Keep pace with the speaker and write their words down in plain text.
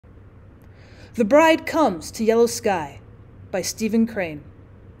The Bride Comes to Yellow Sky by Stephen Crane.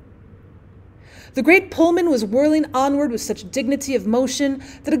 The great Pullman was whirling onward with such dignity of motion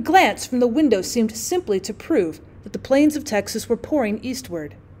that a glance from the window seemed simply to prove that the plains of Texas were pouring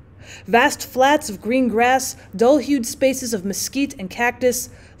eastward. Vast flats of green grass, dull-hued spaces of mesquite and cactus,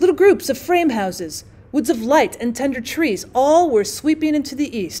 little groups of frame houses, woods of light and tender trees, all were sweeping into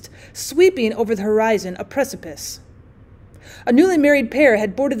the east, sweeping over the horizon a precipice. A newly married pair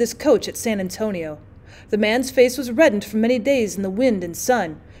had boarded this coach at San Antonio. The man's face was reddened from many days in the wind and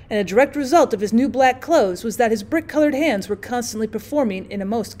sun, and a direct result of his new black clothes was that his brick-colored hands were constantly performing in a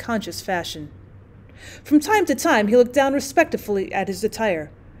most conscious fashion. From time to time he looked down respectfully at his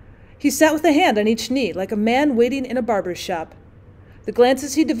attire. He sat with a hand on each knee, like a man waiting in a barber's shop. The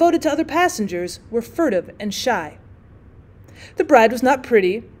glances he devoted to other passengers were furtive and shy. The bride was not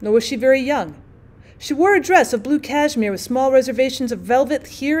pretty, nor was she very young. She wore a dress of blue cashmere with small reservations of velvet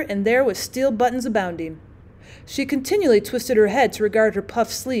here and there with steel buttons abounding. She continually twisted her head to regard her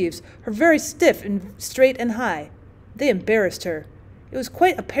puffed sleeves, her very stiff and straight and high. They embarrassed her. It was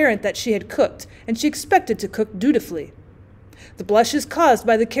quite apparent that she had cooked, and she expected to cook dutifully. The blushes caused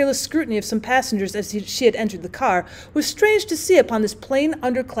by the careless scrutiny of some passengers as she had entered the car was strange to see upon this plain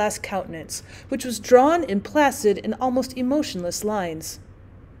underclass countenance, which was drawn in placid and almost emotionless lines.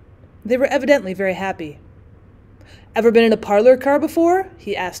 They were evidently very happy. "Ever been in a parlor car before?"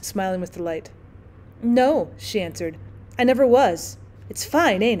 he asked, smiling with delight. "No," she answered. "I never was. It's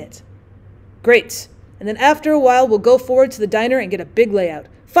fine, ain't it?" "Great. And then after a while we'll go forward to the diner and get a big layout.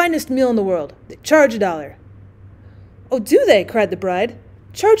 Finest meal in the world. They charge $1. "Oh, do they?" cried the bride.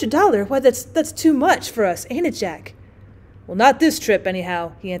 "Charge $1? Why, that's too much for us, ain't it, Jack?" "Well, not this trip,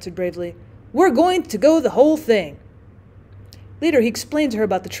 anyhow," he answered bravely. "We're going to go the whole thing." Later he explained to her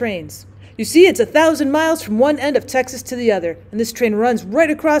about the trains. "You see, it's 1,000 miles from one end of Texas to the other, and this train runs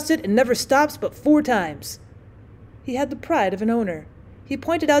right across it and never stops but 4 times. He had the pride of an owner. He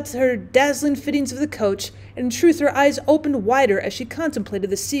pointed out to her dazzling fittings of the coach, and in truth her eyes opened wider as she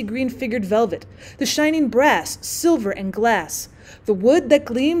contemplated the sea-green figured velvet, the shining brass, silver, and glass, the wood that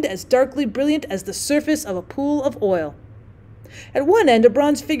gleamed as darkly brilliant as the surface of a pool of oil. At one end a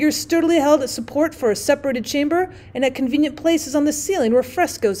bronze figure sturdily held a support for a separated chamber, and at convenient places on the ceiling were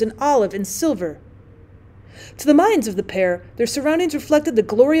frescoes in olive and silver. To the minds of the pair, their surroundings reflected the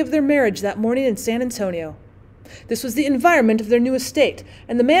glory of their marriage that morning in San Antonio. This was the environment of their new estate,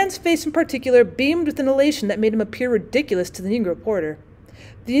 and the man's face in particular beamed with an elation that made him appear ridiculous to the Negro porter.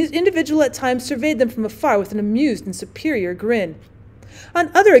 The individual at times surveyed them from afar with an amused and superior grin.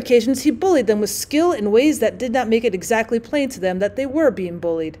 On other occasions he bullied them with skill in ways that did not make it exactly plain to them that they were being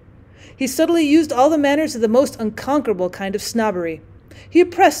bullied. He subtly used all the manners of the most unconquerable kind of snobbery. He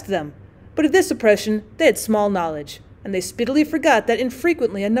oppressed them, but of this oppression they had small knowledge, and they speedily forgot that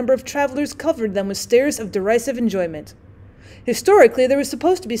infrequently a number of travelers covered them with stares of derisive enjoyment. Historically, there was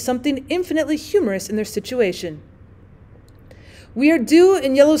supposed to be something infinitely humorous in their situation. "We are due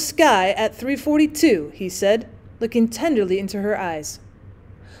in Yellow Sky at 3:42, he said, looking tenderly into her eyes.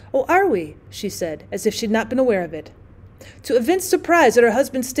 "Oh, are we?" she said, as if she had not been aware of it. To evince surprise at her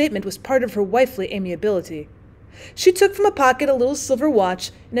husband's statement was part of her wifely amiability. She took from a pocket a little silver watch,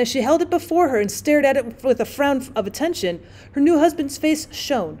 and as she held it before her and stared at it with a frown of attention, her new husband's face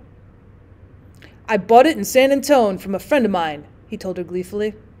shone. "I bought it in San Antonio from a friend of mine," he told her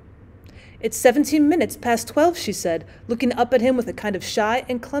gleefully. "It's 17 minutes past 12, she said, looking up at him with a kind of shy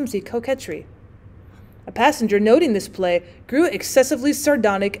and clumsy coquetry. A passenger, noting this play, grew excessively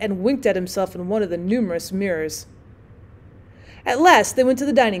sardonic and winked at himself in one of the numerous mirrors. At last they went to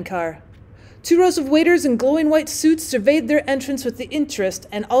the dining car. 2 rows of waiters in glowing white suits surveyed their entrance with the interest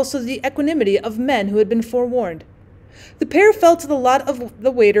and also the equanimity of men who had been forewarned. The pair fell to the lot of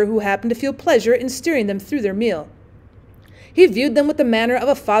the waiter who happened to feel pleasure in steering them through their meal. He viewed them with the manner of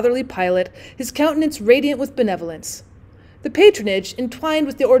a fatherly pilot, his countenance radiant with benevolence. The patronage, entwined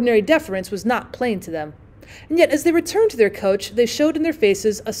with the ordinary deference, was not plain to them, and yet as they returned to their coach they showed in their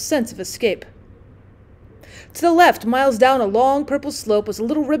faces a sense of escape. To the left, miles down a long purple slope, was a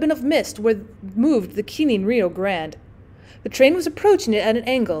little ribbon of mist where moved the keening Rio Grande. The train was approaching it at an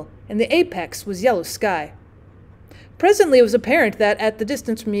angle, and the apex was yellow sky. Presently it was apparent that, as the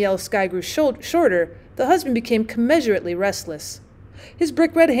distance from the yellow sky grew shorter, the husband became commensurately restless. His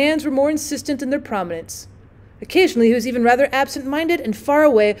brick-red hands were more insistent in their prominence. Occasionally he was even rather absent-minded and far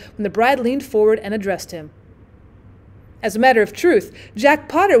away when the bride leaned forward and addressed him. As a matter of truth, Jack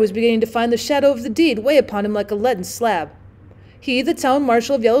Potter was beginning to find the shadow of the deed weigh upon him like a leaden slab. He, the town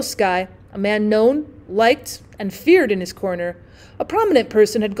marshal of Yellow Sky, a man known, liked, and feared in his corner, a prominent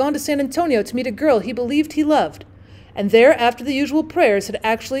person, had gone to San Antonio to meet a girl he believed he loved, and there, after the usual prayers, had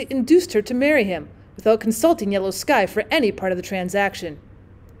actually induced her to marry him, without consulting Yellow Sky for any part of the transaction.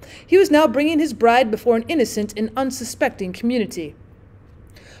 He was now bringing his bride before an innocent and unsuspecting community.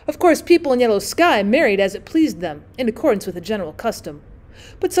 Of course, people in Yellow Sky married as it pleased them, in accordance with a general custom.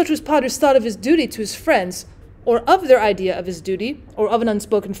 But such was Potter's thought of his duty to his friends, or of their idea of his duty, or of an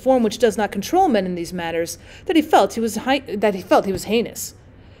unspoken form which does not control men in these matters, that he felt he was heinous.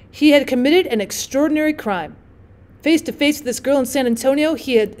 He had committed an extraordinary crime. Face to face with this girl in San Antonio,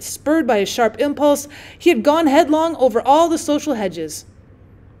 he had, spurred by his sharp impulse, he had gone headlong over all the social hedges.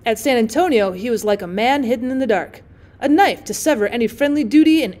 At San Antonio, he was like a man hidden in the dark. A knife to sever any friendly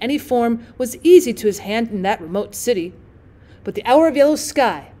duty in any form was easy to his hand in that remote city. But the hour of Yellow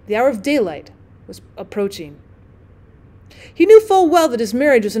Sky, the hour of daylight, was approaching. He knew full well that his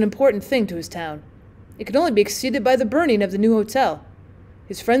marriage was an important thing to his town. It could only be exceeded by the burning of the new hotel.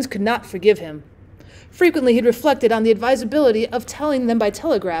 His friends could not forgive him. Frequently he had reflected on the advisability of telling them by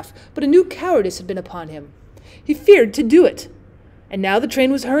telegraph, but a new cowardice had been upon him. He feared to do it. And now the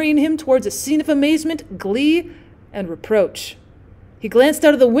train was hurrying him towards a scene of amazement, glee, and reproach. He glanced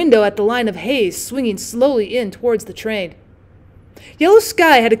out of the window at the line of haze swinging slowly in towards the train. Yellow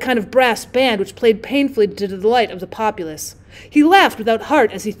Sky had a kind of brass band which played painfully to the delight of the populace. He laughed without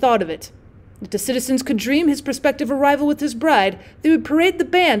heart as he thought of it. If the citizens could dream his prospective arrival with his bride, they would parade the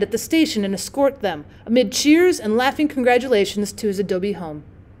band at the station and escort them, amid cheers and laughing congratulations, to his adobe home.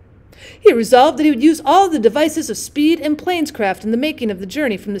 He resolved that he would use all the devices of speed and plainscraft in the making of the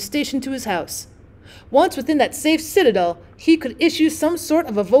journey from the station to his house. Once within that safe citadel, he could issue some sort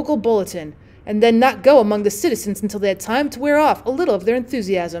of a vocal bulletin, and then not go among the citizens until they had time to wear off a little of their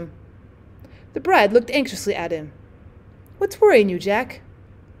enthusiasm. The bride looked anxiously at him. "What's worrying you, Jack?"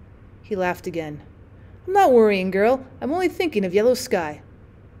 He laughed again. "I'm not worrying, girl. I'm only thinking of Yellow Sky."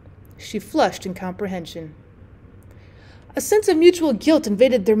 She flushed in comprehension. A sense of mutual guilt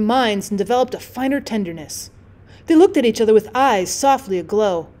invaded their minds and developed a finer tenderness. They looked at each other with eyes softly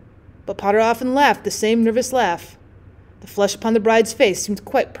aglow. But Potter often laughed the same nervous laugh. The flush upon the bride's face seemed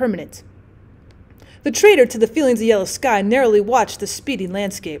quite permanent. The traitor to the feelings of Yellow Sky narrowly watched the speeding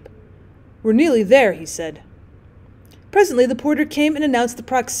landscape. "We're nearly there," he said. Presently the porter came and announced the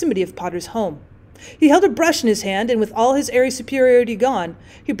proximity of Potter's home. He held a brush in his hand, and with all his airy superiority gone,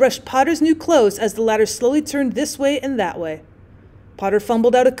 he brushed Potter's new clothes as the latter slowly turned this way and that way. Potter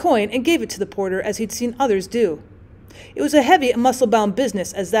fumbled out a coin and gave it to the porter as he'd seen others do. It was a heavy and muscle-bound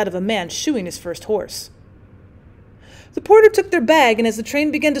business as that of a man shoeing his first horse. The porter took their bag, and as the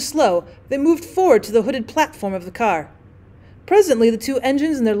train began to slow, they moved forward to the hooded platform of the car. Presently the two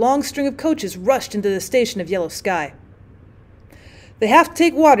engines and their long string of coaches rushed into the station of Yellow Sky. "They have to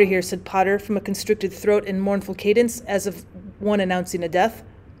take water here," said Potter from a constricted throat in mournful cadence, as of one announcing a death.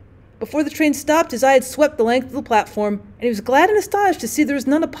 Before the train stopped, his eye had swept the length of the platform, and he was glad and astonished to see there was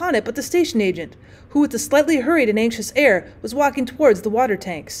none upon it but the station agent, who with a slightly hurried and anxious air was walking towards the water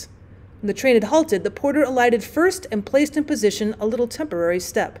tanks. When the train had halted, the porter alighted first and placed in position a little temporary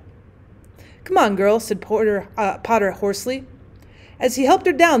step. "Come on, girl," said Potter hoarsely. As he helped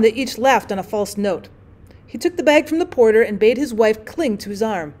her down, they each laughed on a false note. He took the bag from the porter and bade his wife cling to his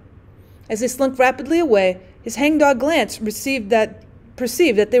arm. As they slunk rapidly away, his hangdog glance perceived that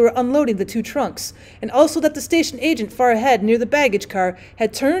they were unloading the two trunks, and also that the station agent far ahead near the baggage car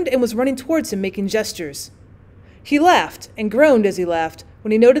had turned and was running towards him, making gestures. He laughed, and groaned as he laughed,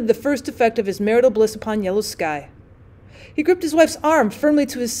 when he noted the first effect of his marital bliss upon Yellow Sky. He gripped his wife's arm firmly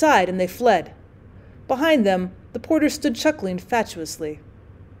to his side, and they fled. Behind them, the porter stood chuckling fatuously.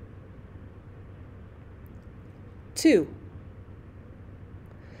 2.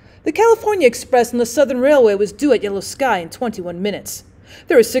 The California Express on the Southern Railway was due at Yellow Sky in 21 minutes.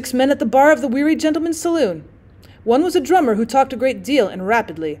 There were 6 men at the bar of the Weary Gentleman's Saloon. One was a drummer who talked a great deal and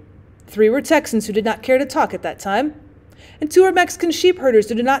rapidly. 3 were Texans who did not care to talk at that time. And 2 were Mexican sheep herders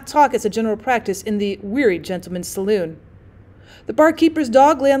who did not talk as a general practice in the Weary Gentleman's Saloon. The barkeeper's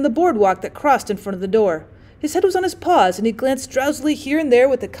dog lay on the boardwalk that crossed in front of the door. His head was on his paws, and he glanced drowsily here and there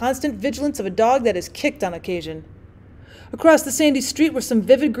with the constant vigilance of a dog that is kicked on occasion. Across the sandy street were some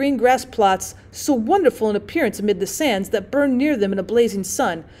vivid green grass plots, so wonderful in appearance amid the sands that burned near them in a blazing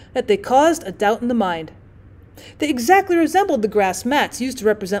sun, that they caused a doubt in the mind. They exactly resembled the grass mats used to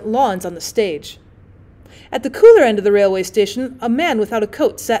represent lawns on the stage. At the cooler end of the railway station, a man without a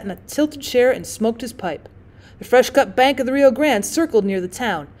coat sat in a tilted chair and smoked his pipe. The fresh-cut bank of the Rio Grande circled near the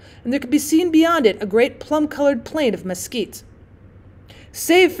town, and there could be seen beyond it a great plum-colored plain of mesquite.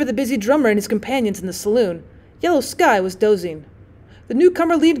 Save for the busy drummer and his companions in the saloon, Yellow Sky was dozing. The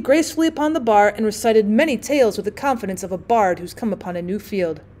newcomer leaned gracefully upon the bar and recited many tales with the confidence of a bard who's come upon a new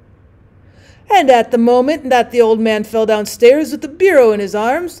field. And at the moment that the old man fell downstairs with the bureau in his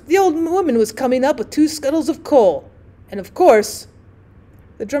arms, the old woman was coming up with 2 scuttles of coal. And of course—"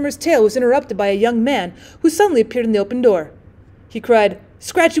 The drummer's tale was interrupted by a young man who suddenly appeared in the open door. He cried,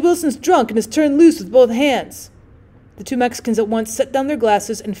 "Scratchy Wilson's drunk and has turned loose with both hands." The 2 Mexicans at once set down their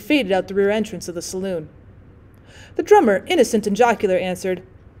glasses and faded out the rear entrance of the saloon. The drummer, innocent and jocular, answered,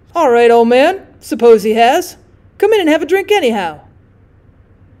 "All right, old man, suppose he has. Come in and have a drink anyhow."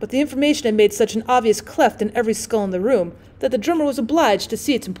 But the information had made such an obvious cleft in every skull in the room that the drummer was obliged to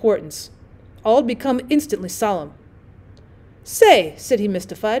see its importance. All had become instantly solemn. "Say," said he,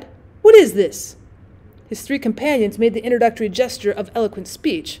 mystified, "what is this?" His 3 companions made the introductory gesture of eloquent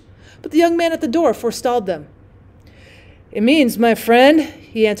speech, but the young man at the door forestalled them. "It means, my friend,"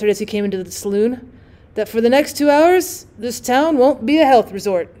 he answered as he came into the saloon, "that for the next 2 hours, this town won't be a health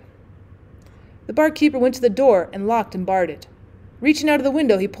resort." The barkeeper went to the door and locked and barred it. Reaching out of the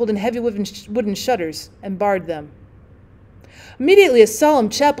window, he pulled in heavy wooden shutters and barred them. Immediately a solemn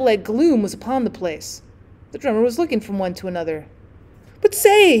chapel-like gloom was upon the place. The drummer was looking from one to another. "But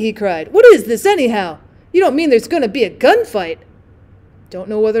say," he cried, "what is this anyhow? You don't mean there's going to be a gunfight?" "Don't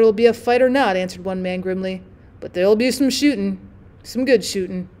know whether it'll be a fight or not," answered one man grimly, "but there'll be some shooting. Some good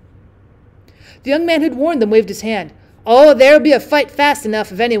shooting." The young man who'd warned them waved his hand. "Oh, there'll be a fight fast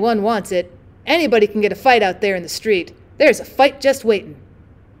enough if anyone wants it. Anybody can get a fight out there in the street. There's a fight just waiting."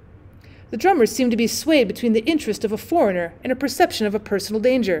 The drummer seemed to be swayed between the interest of a foreigner and a perception of a personal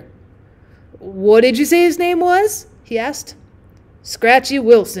danger. "What did you say his name was?" he asked. "Scratchy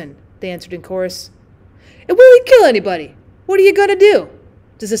Wilson," they answered in chorus. "And will he kill anybody? What are you going to do?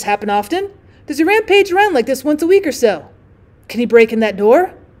 Does this happen often? Does he rampage around like this once a week or so? Can he break in that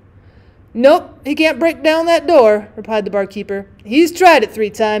door?" "Nope, he can't break down that door," replied the barkeeper. "He's tried it 3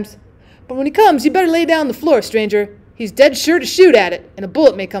 times. But when he comes, you better lay down on the floor, stranger. He's dead sure to shoot at it, and a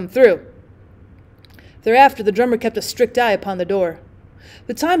bullet may come through." Thereafter the drummer kept a strict eye upon the door.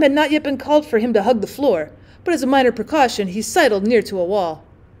 The time had not yet been called for him to hug the floor, but as a minor precaution he sidled near to a wall.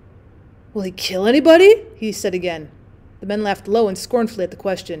 "Will he kill anybody?" he said again. The men laughed low and scornfully at the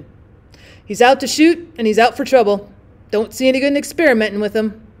question. "He's out to shoot, and he's out for trouble. Don't see any good in experimenting with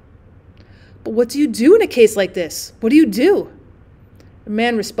him." "But what do you do in a case like this? What do you do?" The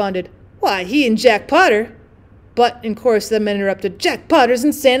man responded, "Why, he and Jack Potter—" But, in chorus, the men interrupted, "Jack Potter's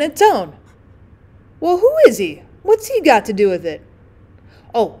in San Antone." "Well, who is he? What's he got to do with it?"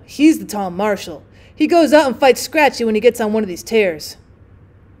 "Oh, he's the tall marshal. He goes out and fights Scratchy when he gets on one of these tears."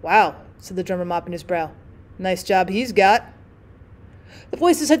 "Wow," said the drummer, mopping his brow. "Nice job he's got." The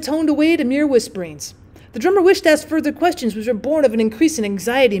voices had toned away to mere whisperings. The drummer wished to ask further questions which were born of an increasing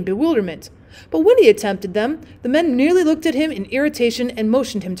anxiety and bewilderment. But when he attempted them, the men merely looked at him in irritation and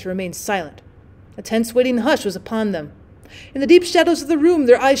motioned him to remain silent. A tense waiting hush was upon them. In the deep shadows of the room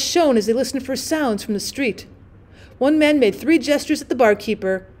their eyes shone as they listened for sounds from the street. One man made 3 gestures at the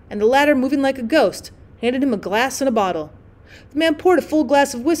barkeeper, and the latter, moving like a ghost, handed him a glass and a bottle. The man poured a full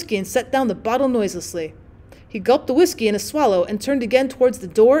glass of whiskey and set down the bottle noiselessly. He gulped the whiskey in a swallow and turned again towards the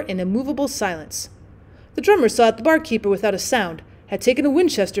door in immovable silence. The drummer saw that the barkeeper, without a sound, had taken a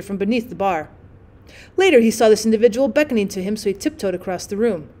Winchester from beneath the bar. Later he saw this individual beckoning to him, so he tiptoed across the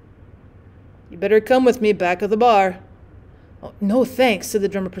room. "You better come with me back of the bar." "Oh, no, thanks," said the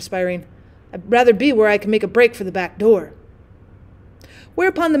drummer, perspiring. "I'd rather be where I can make a break for the back door."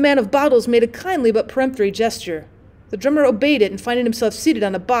 Whereupon the man of bottles made a kindly but peremptory gesture. The drummer obeyed it, and finding himself seated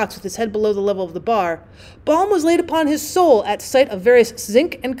on a box with his head below the level of the bar, balm was laid upon his soul at sight of various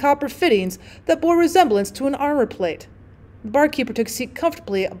zinc and copper fittings that bore resemblance to an armor plate. The barkeeper took a seat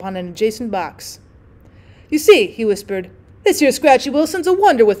comfortably upon an adjacent box. "You see," he whispered, "this here Scratchy Wilson's a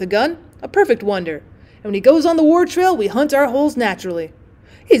wonder with a gun, a perfect wonder, and when he goes on the war trail we hunt our holes naturally.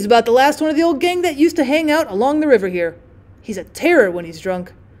 He's about the last one of the old gang that used to hang out along the river here. He's a terror when he's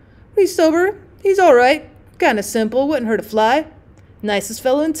drunk. When he's sober, he's all right, kind of simple, wouldn't hurt a fly. Nicest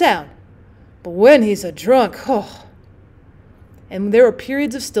fellow in town. But when he's a drunk, oh!" And there were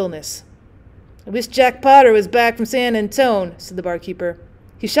periods of stillness. "I wish Jack Potter was back from San Antone," said the barkeeper.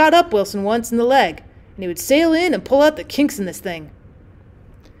 "He shot up Wilson once in the leg, and he would sail in and pull out the kinks in this thing."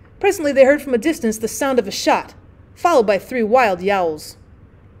 Presently they heard from a distance the sound of a shot, followed by 3 wild yowls.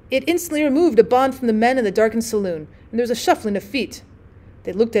 It instantly removed a bond from the men in the darkened saloon, and there was a shuffling of feet.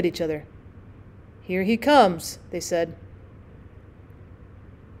 They looked at each other. "Here he comes," they said.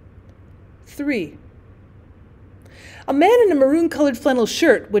 3. A man in a maroon-colored flannel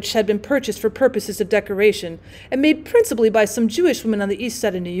shirt, which had been purchased for purposes of decoration, and made principally by some Jewish women on the east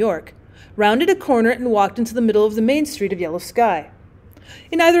side of New York, rounded a corner and walked into the middle of the main street of Yellow Sky.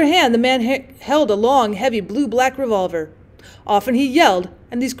 In either hand the man held a long, heavy blue-black revolver. Often he yelled,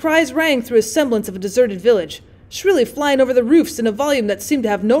 and these cries rang through a semblance of a deserted village, shrilly flying over the roofs in a volume that seemed to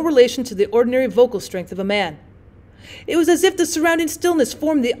have no relation to the ordinary vocal strength of a man. It was as if the surrounding stillness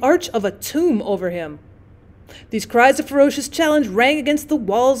formed the arch of a tomb over him. These cries of ferocious challenge rang against the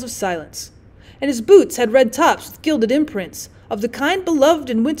walls of silence, and his boots had red tops with gilded imprints, of the kind beloved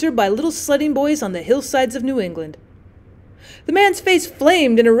in winter by little sledding boys on the hillsides of New England. The man's face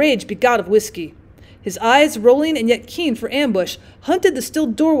flamed in a rage begot of whiskey. His eyes, rolling and yet keen for ambush, hunted the still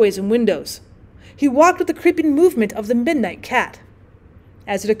doorways and windows. He walked with the creeping movement of the midnight cat.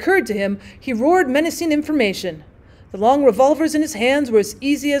 As it occurred to him, he roared menacing information. The long revolvers in his hands were as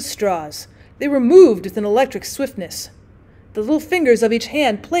easy as straws. They were moved with an electric swiftness. The little fingers of each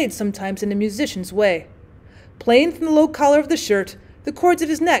hand played sometimes in a musician's way. Playing from the low collar of the shirt, the cords of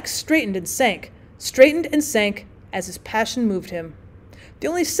his neck straightened and sank as his passion moved him. The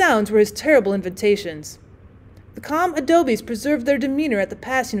only sounds were his terrible invitations. The calm adobes preserved their demeanor at the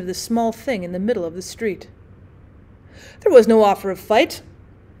passing of this small thing in the middle of the street. There was no offer of fight.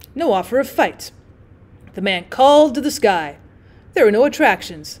 No offer of fight. The man called to the sky. There were no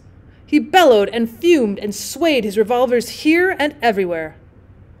attractions. He bellowed and fumed and swayed his revolvers here and everywhere.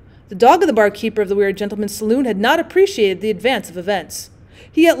 The dog of the barkeeper of the Weird Gentleman's saloon had not appreciated the advance of events.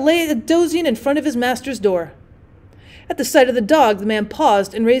 He yet lay dozing in front of his master's door. At the sight of the dog, the man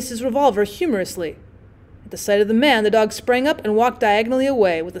paused and raised his revolver humorously. At the sight of the man, the dog sprang up and walked diagonally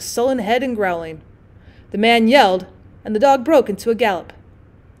away, with a sullen head and growling. The man yelled, and the dog broke into a gallop.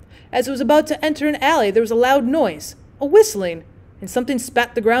 As it was about to enter an alley, there was a loud noise, a whistling, and something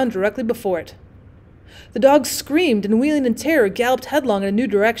spat the ground directly before it. The dog screamed and, wheeling in terror, galloped headlong in a new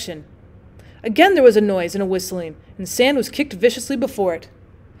direction. Again there was a noise and a whistling, and sand was kicked viciously before it.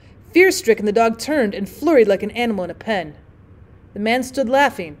 Fear-stricken, the dog turned and flurried like an animal in a pen. The man stood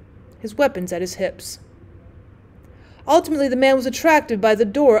laughing, his weapons at his hips. Ultimately, the man was attracted by the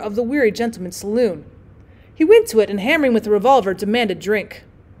door of the Weary Gentleman's saloon. He went to it and, hammering with the revolver, demanded drink.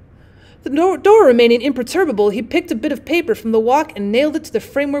 The door remaining imperturbable, he picked a bit of paper from the walk and nailed it to the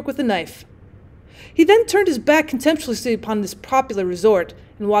framework with a knife. He then turned his back contemptuously upon this popular resort,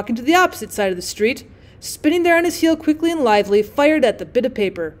 and walking to the opposite side of the street, spinning there on his heel quickly and lively, fired at the bit of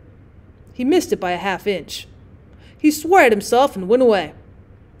paper. He missed it by a half-inch. He swore at himself and went away.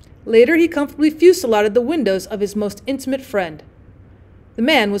 Later he comfortably fusilladed the windows of his most intimate friend. The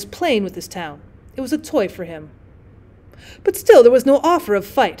man was playing with his town. It was a toy for him. But still there was no offer of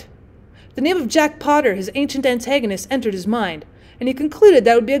fight. The name of Jack Potter, his ancient antagonist, entered his mind, and he concluded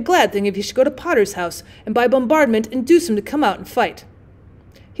that it would be a glad thing if he should go to Potter's house and by bombardment induce him to come out and fight.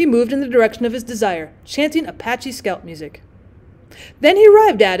 He moved in the direction of his desire, chanting Apache scout music. Then he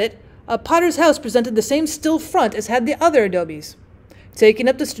arrived at it. Potter's house presented the same still front as had the other adobes. Taking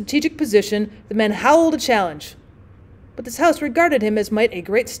up the strategic position, the man howled a challenge. But this house regarded him as might a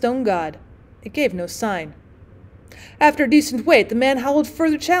great stone god. It gave no sign. After a decent wait, the man howled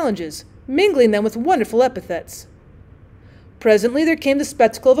further challenges, mingling them with wonderful epithets. Presently there came the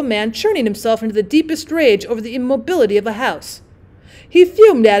spectacle of a man churning himself into the deepest rage over the immobility of a house. He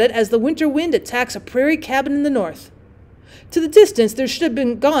fumed at it as the winter wind attacks a prairie cabin in the north. To the distance there should have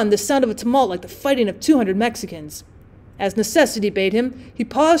been gone the sound of a tumult like the fighting of 200 Mexicans. As necessity bade him, he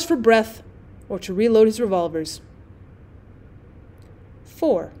paused for breath or to reload his revolvers.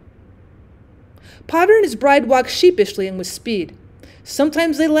 4. Potter and his bride walked sheepishly and with speed.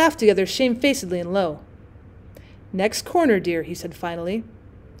 Sometimes they laughed together shamefacedly and low. "Next corner, dear," he said finally.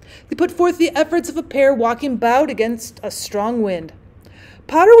 They put forth the efforts of a pair walking bowed against a strong wind.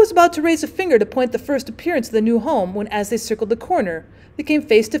 Potter was about to raise a finger to point the first appearance of the new home when, as they circled the corner, they came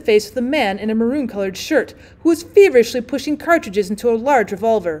face to face with a man in a maroon-colored shirt who was feverishly pushing cartridges into a large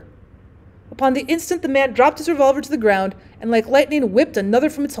revolver. Upon the instant the man dropped his revolver to the ground and like lightning whipped another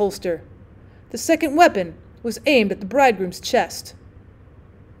from its holster. The second weapon was aimed at the bridegroom's chest.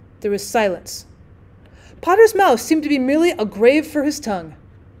 There was silence. Potter's mouth seemed to be merely a grave for his tongue.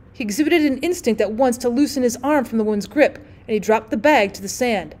 He exhibited an instinct at once to loosen his arm from the woman's grip, and he dropped the bag to the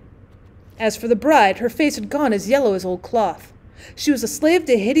sand. As for the bride, her face had gone as yellow as old cloth. She was a slave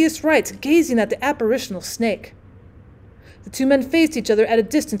to hideous rites, gazing at the apparitional snake. The two men faced each other at a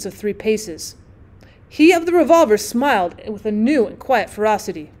distance of 3 paces. He of the revolver smiled with a new and quiet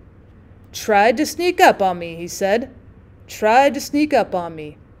ferocity. "Tried to sneak up on me," he said. "Tried to sneak up on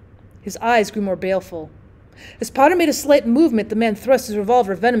me." His eyes grew more baleful. As Potter made a slight movement, the man thrust his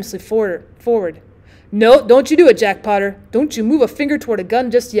revolver venomously forward. "No, don't you do it, Jack Potter. Don't you move a finger toward a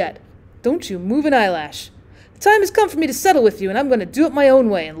gun just yet. Don't you move an eyelash. The time has come for me to settle with you, and I'm going to do it my own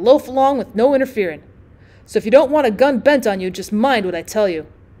way and loaf along with no interfering. So if you don't want a gun bent on you, just mind what I tell you."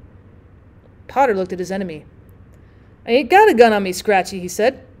 Potter looked at his enemy. I ain't got a gun on me, Scratchy, he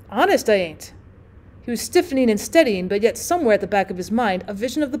said. Honest, I ain't. He was stiffening and steadying, but yet somewhere at the back of his mind a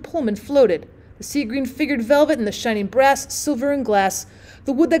vision of the Pullman floated. The sea-green figured velvet and the shining brass, silver, and glass,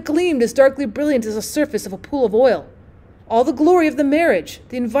 the wood that gleamed as darkly brilliant as the surface of a pool of oil. All the glory of the marriage,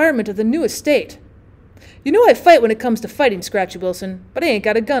 the environment of the new estate. You know I fight when it comes to fighting, Scratchy Wilson, but I ain't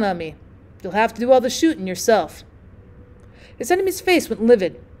got a gun on me. You'll have to do all the shooting yourself. His enemy's face went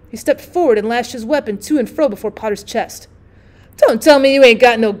livid. He stepped forward and lashed his weapon to and fro before Potter's chest. Don't tell me you ain't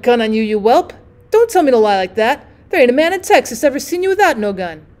got no gun on you, you whelp. Don't tell me to lie like that. There ain't a man in Texas ever seen you without no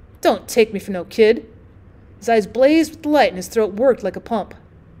gun. Don't take me for no kid. His eyes blazed with delight and his throat worked like a pump.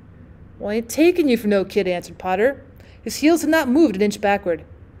 Well, I ain't taking you for no kid, answered Potter. His heels had not moved an inch backward.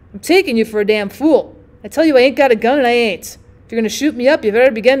 I'm taking you for a damn fool. I tell you I ain't got a gun and I ain't. If you're going to shoot me up, you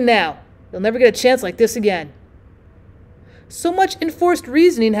better begin now. You'll never get a chance like this again. So much enforced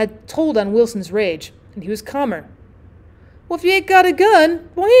reasoning had told on Wilson's rage, and he was calmer. Well, if you ain't got a gun,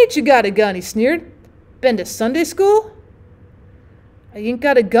 why ain't you got a gun, he sneered. Been to Sunday school? I ain't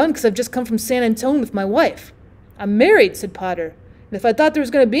got a gun because I've just come from San Antone with my wife. I'm married, said Potter, and if I thought there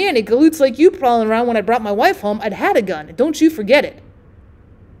was going to be any galoots like you prowling around when I brought my wife home, I'd had a gun, and don't you forget it.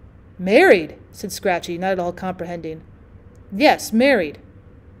 Married, said Scratchy, not at all comprehending. Yes, married.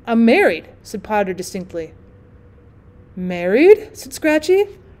 I'm married, said Potter distinctly. Married? Said Scratchy.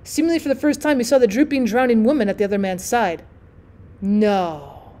 Seemingly for the first time he saw the drooping, drowning woman at the other man's side.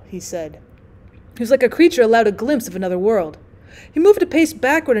 No, he said. He was like a creature allowed a glimpse of another world. He moved a pace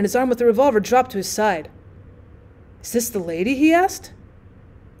backward and his arm with the revolver dropped to his side. Is this the lady? He asked.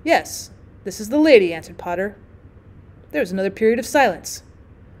 Yes, this is the lady, answered Potter. There was another period of silence.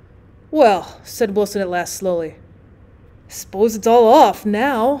 Well, said Wilson at last slowly, I suppose it's all off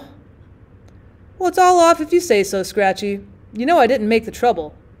now. Well, it's all off if you say so, Scratchy. You know I didn't make the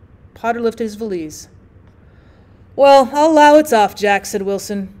trouble. Potter lifted his valise. Well, I'll allow it's off, Jack, said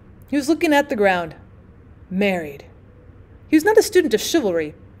Wilson. He was looking at the ground. Married. He was not a student of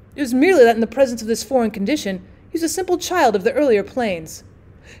chivalry. It was merely that in the presence of this foreign condition, he was a simple child of the earlier plains.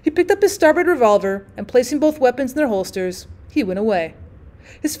 He picked up his starboard revolver, and placing both weapons in their holsters, he went away.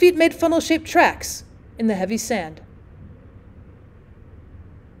 His feet made funnel-shaped tracks in the heavy sand.